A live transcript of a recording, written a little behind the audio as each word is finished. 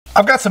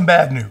I've got some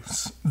bad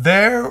news.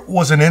 There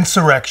was an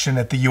insurrection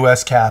at the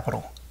U.S.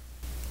 Capitol.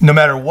 No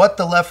matter what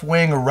the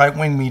left-wing or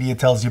right-wing media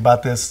tells you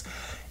about this,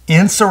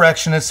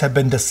 insurrectionists have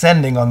been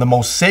descending on the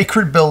most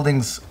sacred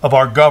buildings of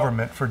our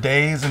government for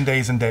days and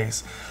days and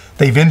days.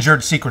 They've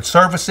injured Secret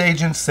Service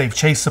agents, they've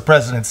chased the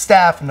president's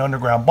staff in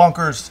underground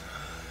bunkers,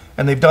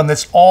 and they've done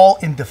this all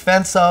in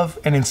defense of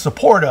and in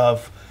support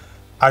of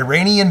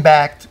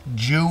Iranian-backed,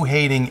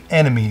 Jew-hating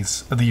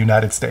enemies of the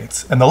United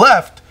States. And the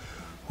left,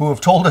 who have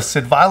told us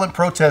that violent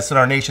protests in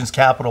our nation's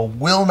capital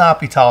will not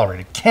be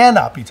tolerated,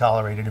 cannot be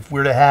tolerated if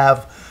we're to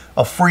have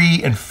a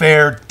free and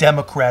fair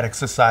democratic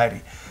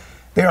society.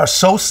 They are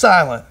so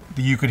silent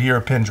that you could hear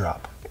a pin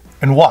drop.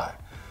 And why?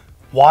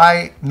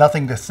 Why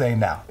nothing to say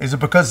now? Is it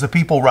because the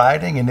people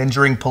rioting and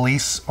injuring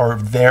police are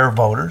their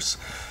voters?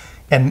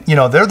 And, you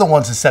know, they're the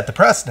ones that set the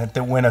precedent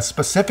that when a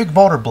specific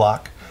voter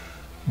bloc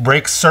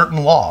breaks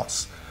certain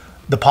laws,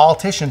 the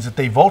politicians that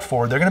they vote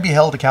for, they're going to be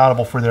held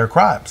accountable for their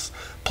crimes.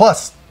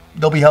 Plus,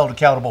 they'll be held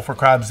accountable for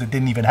crimes that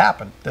didn't even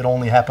happen, that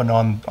only happened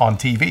on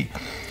TV.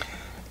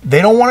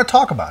 They don't want to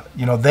talk about it.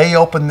 You know, they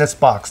opened this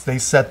box. They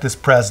set this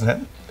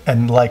precedent.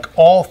 And like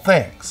all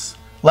things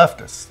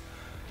leftists,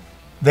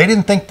 they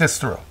didn't think this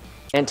through.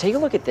 And take a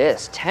look at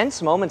this.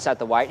 Tense moments at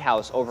the White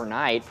House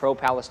overnight.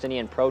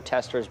 Pro-Palestinian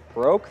protesters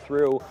broke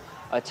through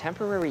a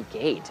temporary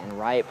gate, and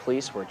riot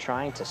police were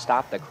trying to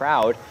stop the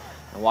crowd.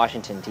 And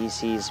Washington,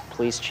 D.C.'s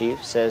police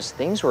chief says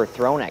things were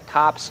thrown at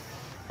cops.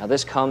 Now,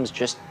 this comes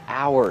just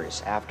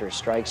hours after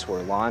strikes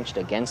were launched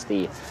against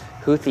the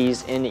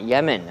Houthis in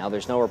Yemen. Now,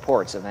 there's no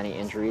reports of any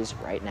injuries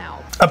right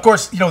now. Of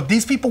course, you know,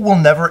 these people will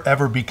never,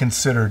 ever be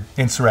considered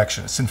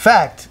insurrectionists. In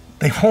fact,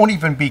 they won't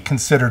even be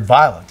considered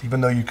violent,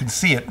 even though you can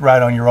see it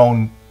right on your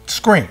own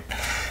screen.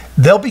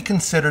 They'll be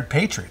considered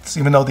patriots,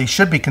 even though they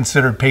should be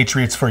considered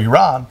patriots for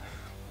Iran.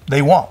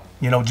 They won't.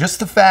 You know,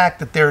 just the fact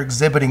that they're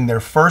exhibiting their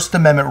First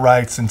Amendment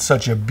rights in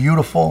such a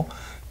beautiful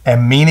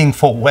and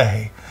meaningful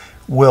way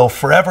will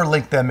forever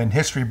link them in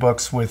history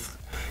books with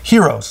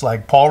heroes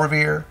like Paul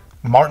Revere,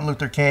 Martin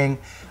Luther King.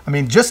 I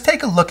mean, just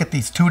take a look at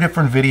these two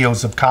different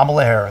videos of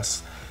Kamala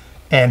Harris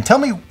and tell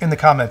me in the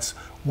comments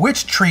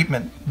which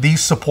treatment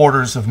these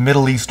supporters of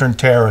Middle Eastern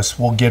terrorists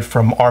will get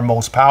from our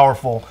most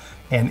powerful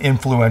and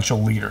influential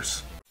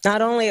leaders.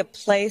 Not only a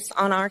place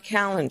on our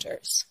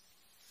calendars,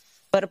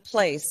 but a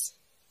place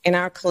in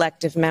our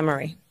collective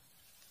memory.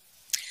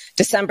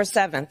 December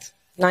 7th,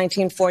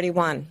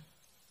 1941.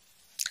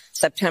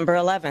 September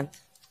 11th,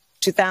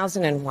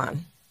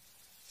 2001,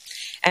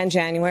 and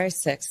January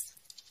 6th,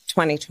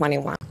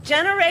 2021.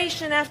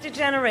 Generation after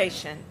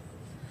generation,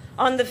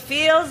 on the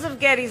fields of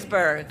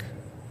Gettysburg,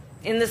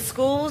 in the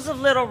schools of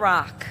Little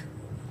Rock,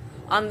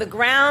 on the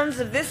grounds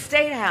of this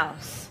State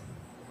House,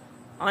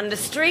 on the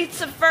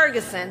streets of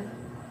Ferguson,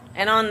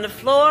 and on the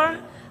floor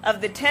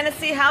of the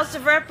Tennessee House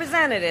of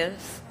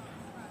Representatives,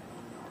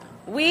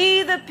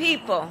 we the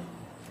people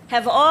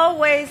have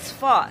always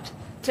fought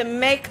to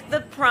make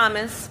the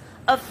promise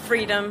of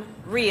freedom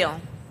real.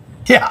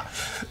 Yeah,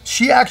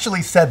 she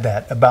actually said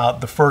that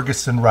about the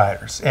Ferguson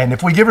rioters. And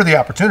if we give her the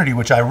opportunity,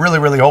 which I really,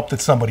 really hope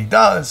that somebody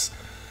does,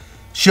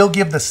 she'll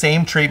give the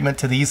same treatment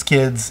to these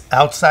kids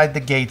outside the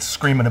gates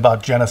screaming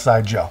about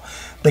Genocide Joe.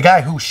 The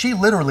guy who she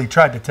literally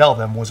tried to tell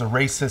them was a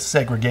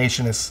racist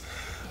segregationist,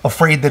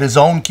 afraid that his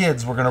own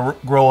kids were going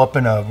to grow up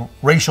in a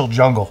racial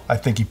jungle, I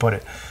think he put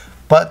it.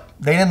 But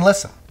they didn't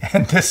listen.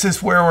 And this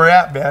is where we're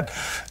at, man.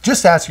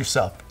 Just ask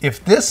yourself,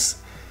 if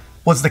this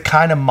was the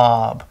kind of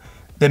mob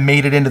that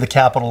made it into the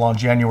Capitol on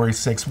January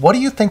 6th, what do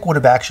you think would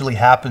have actually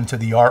happened to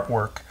the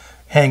artwork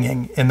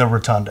hanging in the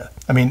rotunda?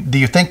 I mean, do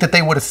you think that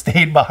they would have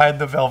stayed behind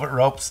the velvet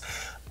ropes?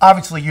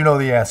 Obviously, you know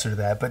the answer to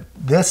that, but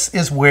this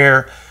is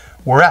where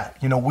we're at.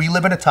 You know, we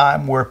live in a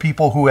time where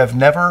people who have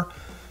never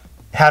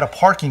had a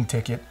parking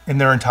ticket in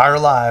their entire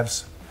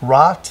lives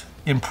rot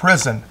in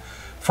prison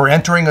for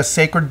entering a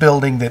sacred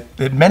building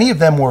that many of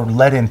them were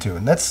led into.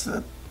 And that's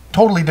a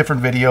totally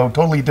different video,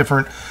 totally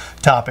different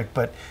topic,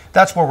 but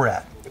that's where we're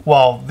at.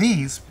 While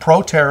these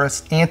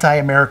pro-terrorist,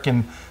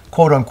 anti-American,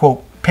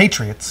 quote-unquote,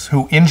 patriots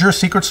who injure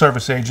Secret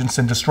Service agents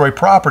and destroy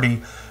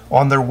property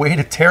on their way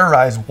to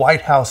terrorize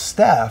White House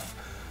staff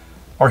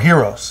are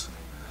heroes.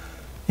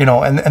 You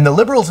know, and the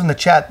liberals in the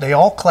chat, they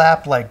all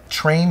clap like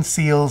trained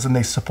seals and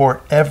they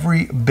support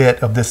every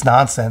bit of this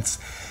nonsense,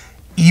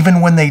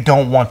 even when they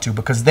don't want to,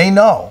 because they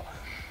know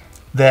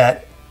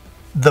that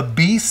the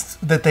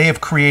beast that they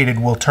have created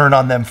will turn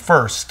on them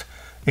first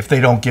if they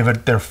don't give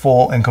it their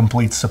full and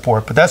complete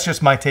support. But that's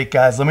just my take,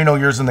 guys. Let me know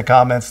yours in the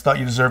comments. Thought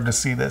you deserved to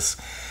see this.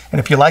 And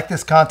if you like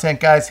this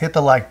content, guys, hit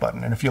the like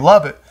button. And if you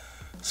love it,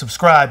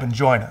 subscribe and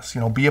join us.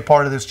 You know, be a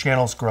part of this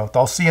channel's growth.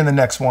 I'll see you in the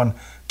next one.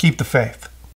 Keep the faith.